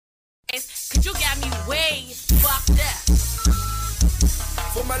me way fucked up.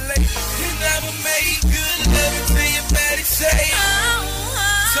 For my lady, you never made good love until your body say,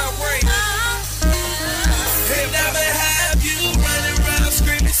 top rain. And I'ma have you running around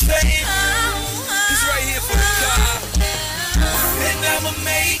screaming, saying, it's right here for the car. And I'ma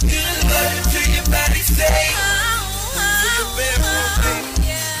make good love until your body say, for your bedroom, baby.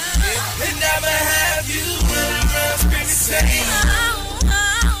 And I'ma have you running around screaming, saying,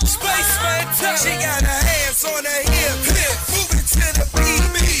 Spaceman time. She got her hands on her hip, moving to the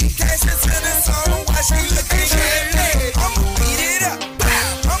beat, dancing to the song while she looking at me. I'ma beat it up,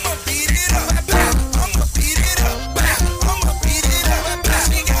 I'ma beat it up, I'ma beat it up, I'ma beat it up.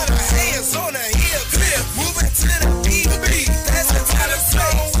 She got her hands on her hip, moving to the beat, dancing to the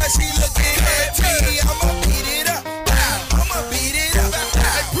song while she looking at me. I'ma beat it up, I'ma beat it up.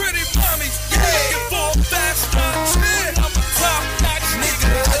 Hey, pretty mommies, looking for a fast start. I'm a top notch nigga,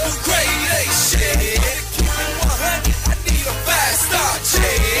 I do great shit. Keep it 100, I need a fast start.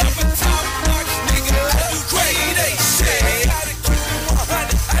 I'm a top notch nigga, I do great shit. Gotta keep it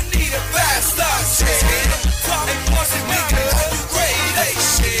 100, I need a fast start. I'm a top notch nigga, I do great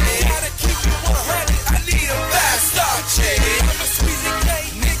shit. Gotta keep it 100, I need a fast start. I'm a squeezy gay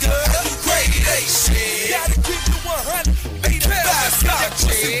nigga, I do great shit. Gotta keep it 100, need a fast start.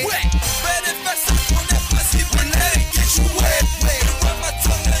 Wet, but if I suck on that pussy, we'll let it get you wet. Rub my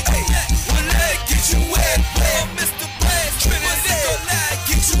tongue like that, we'll let it get you wet. I'm Mr. Blast, Trinity, gon' lie,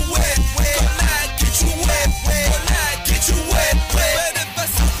 get you wet. Gon' lie, get you wet. Gon' lie, get you wet. But if I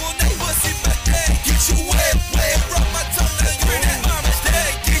suck on that pussy, my dad get you wet. Rub my tongue like that, mama's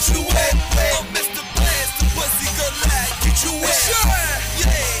dad get you wet. I'm Mr. Blast, the pussy gon' lie, get you wet.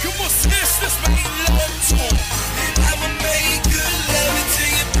 Yeah, come on, sis, let's make love to him. And I'ma make good love until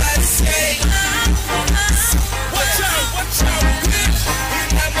your body say, watch out, bitch.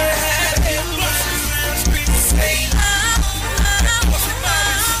 And I'ma have him bustin' around screaming, say, pussy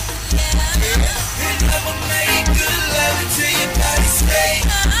mommies. And I'ma make good love until your body say,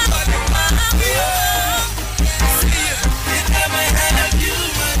 see ya. And I'ma have you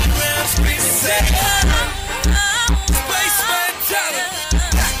running around screaming, say, Spaceman Tyler.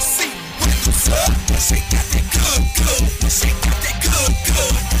 See, windows up, she got that good. She got that good.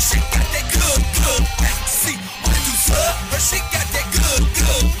 She got that good. See, windows up, she got that good.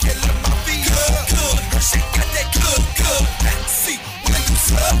 Killing my feet good. She got that good. See,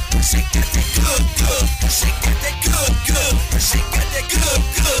 windows up, she got that good. She got that good. She got that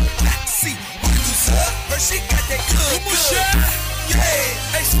good. See, windows up, she got that good. Yeah,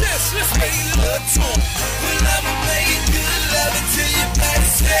 hey sis, let's make love to him. Well, I'ma make good love until your body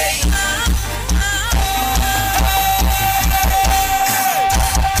say,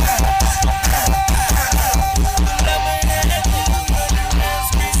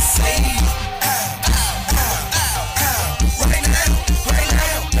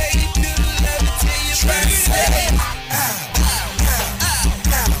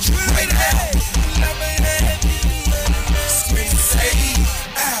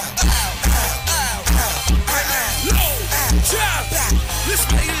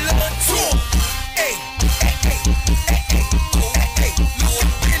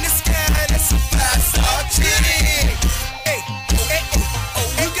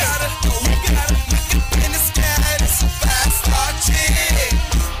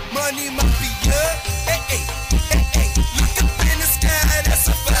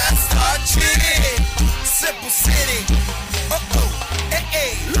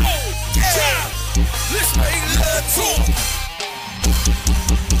 let's make love to him.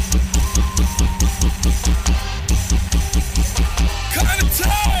 Kinda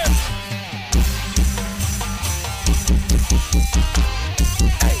tired.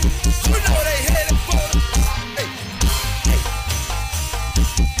 Hey, you know they headed for the, hey.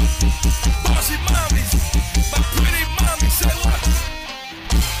 Bossy mommies, my pretty mommies, say what?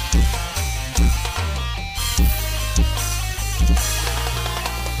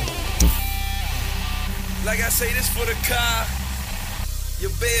 Like I say, this for the car,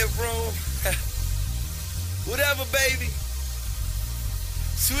 your bedroom, whatever, baby.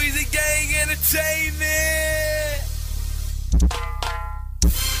 Sweezy Gang Entertainment.